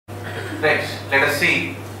Right, let us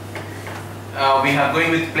see. We are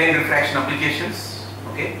going with plane refraction applications.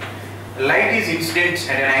 Okay, light is incident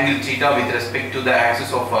at an angle theta with respect to the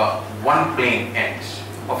axis of one plane end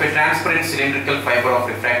of a transparent cylindrical fiber of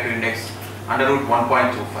refractive index under root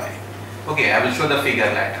 1.25. Okay, I will show the figure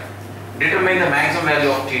later. Determine the maximum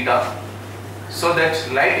value of theta so that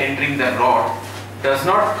light entering the rod does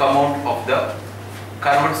not come out of the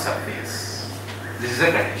curved surface. This is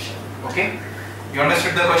a condition. Okay, you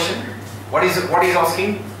understood the question? What is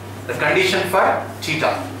asking? The condition for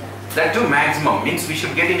theta. That too maximum means we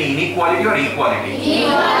should get in inequality or equality?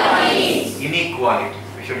 Inequality.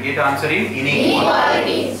 We should get answer in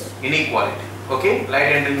inequality. Inequality. Okay,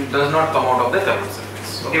 light entering does not come out of the curved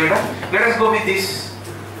surface. Okay, beta? Let us go with this.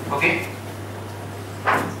 Okay.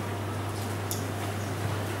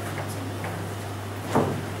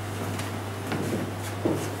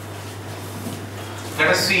 Let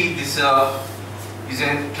us see, this is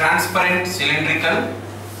a transparent cylindrical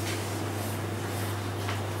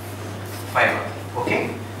fiber.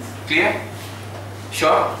 Okay, clear?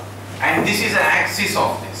 Sure. And this is the axis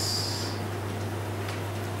of this.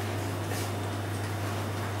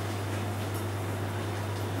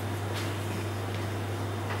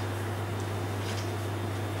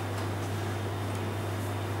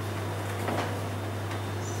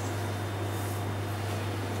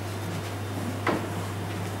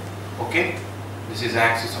 Okay, this is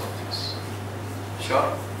axis of this.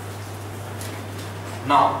 Sure.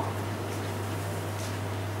 Now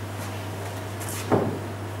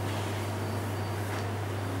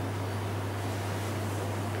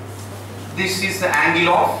this is the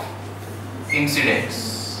angle of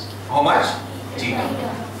incidence. How much? Theta.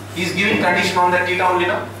 He is giving condition on the theta only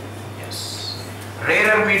now? Yes.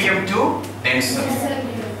 Rarer medium to denser.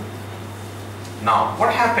 Now,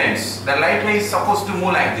 what happens? The light ray is supposed to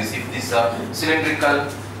move like this. If this cylindrical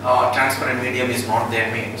transparent medium is not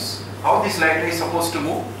there, means how this light ray is supposed to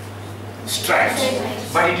move? Straight.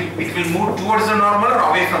 But it will move towards the normal or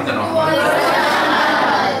away from the normal?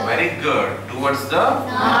 Very good. Towards the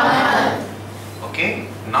normal. Okay.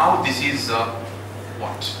 Now this is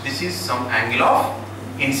what? This is some angle of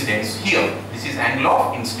incidence here. This is angle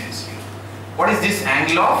of incidence here. What is this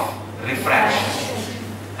angle of refraction?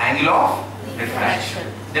 Angle of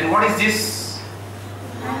refraction. Then what is this?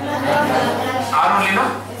 R only, no?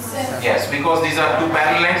 Yes, because these are two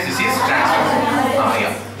parallel lines. This is transversal.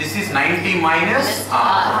 Yeah. This is 90 minus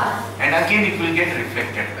R. And again it will get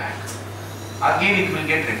reflected back. Again it will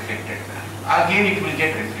get reflected back. Again it will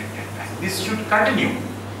get reflected back. This should continue.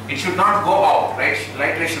 It should not go out, right?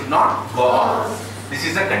 Light ray should not go out. This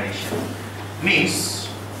is the condition. Means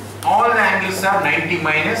all the angles are 90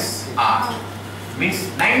 minus R. Means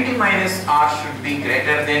 90 minus R should be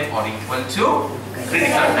greater than or equal to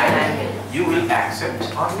critical angle. You will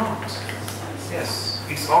accept or not. Yes,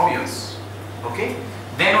 it's obvious. Okay?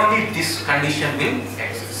 Then only this condition will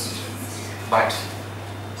exist. But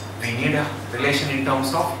we need a relation in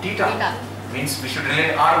terms of theta. Means we should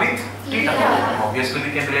relate R with theta. Obviously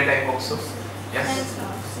we can relate I also. Yes?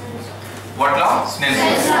 What law?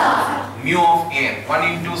 Snell's law. Mu of A 1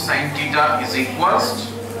 into sin theta is equals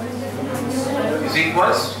mu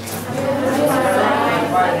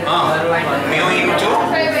into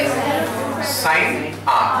sin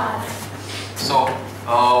R. So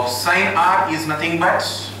sin R is nothing but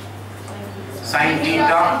sin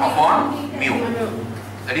theta upon mu.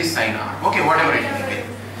 That is sin R. Okay, whatever it may be.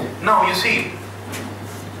 Now you see,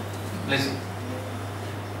 listen.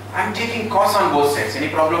 I am taking cos on both sides. Any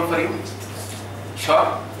problem for you?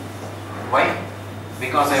 Sure. Why?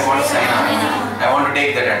 Because I want sin R. I want to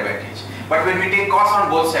take that advantage. But when we take cos on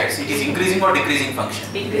both sides, it is increasing or decreasing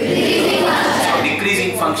function? Decreasing function. So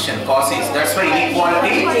decreasing function, cos is. That's why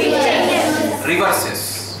inequality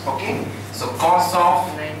reverses. Okay. So cos of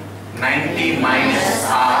 90 minus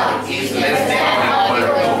R is less than or equal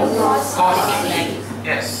to cos.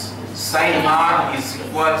 Yes. Sin R is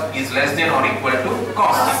less than or equal to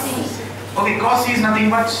cos. Okay. Cos is nothing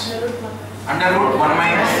but under root 1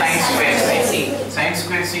 minus sin square c. Sin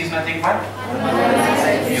square c is nothing but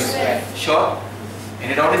mu square. Sure?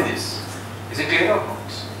 Any doubt in this? Is it clear or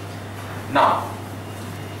not? Now,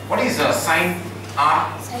 what is sin R?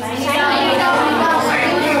 Sin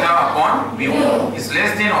theta upon mu is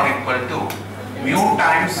less than or equal to mu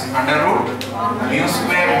times under root mu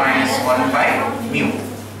square minus 1 by mu.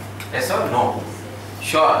 Yes or no?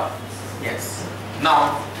 Sure? Yes.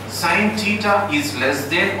 Now, sin theta is less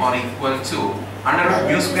than or equal to under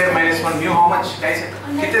root mu square minus 1 mu, how much guys?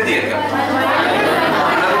 Kitte diye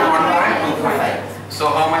under root 1.25. So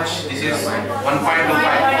how much? This is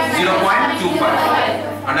 1.25.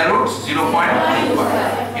 0.25. Under root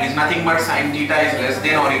 0.25. It is nothing nothing but sin theta is less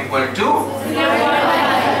than or equal to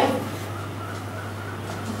 0.5.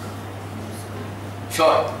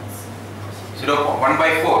 Sure. 1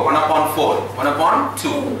 by 4, 1 upon 4, 1 upon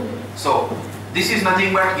 2. So this is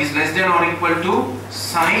nothing but is less than or equal to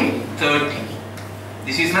sin 30.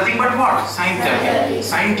 This is nothing but what? Sin 30.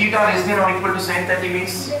 Sin theta less than or equal to sin 30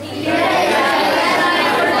 means theta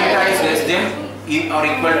is less than or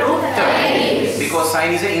equal to 30 because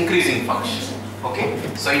sin is an increasing function. Okay,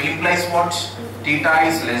 so it implies what? Theta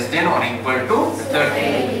is less than or equal to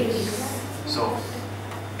 30. So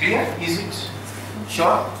clear? Is it?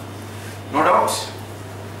 Sure? No doubts?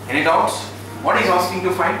 Any doubts? What is asking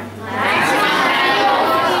to find?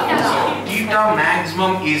 So theta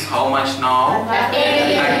maximum is how much now?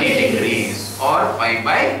 30 degrees or pi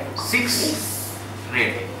by 6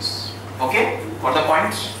 radians. Okay? Got the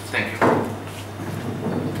point? Thank you.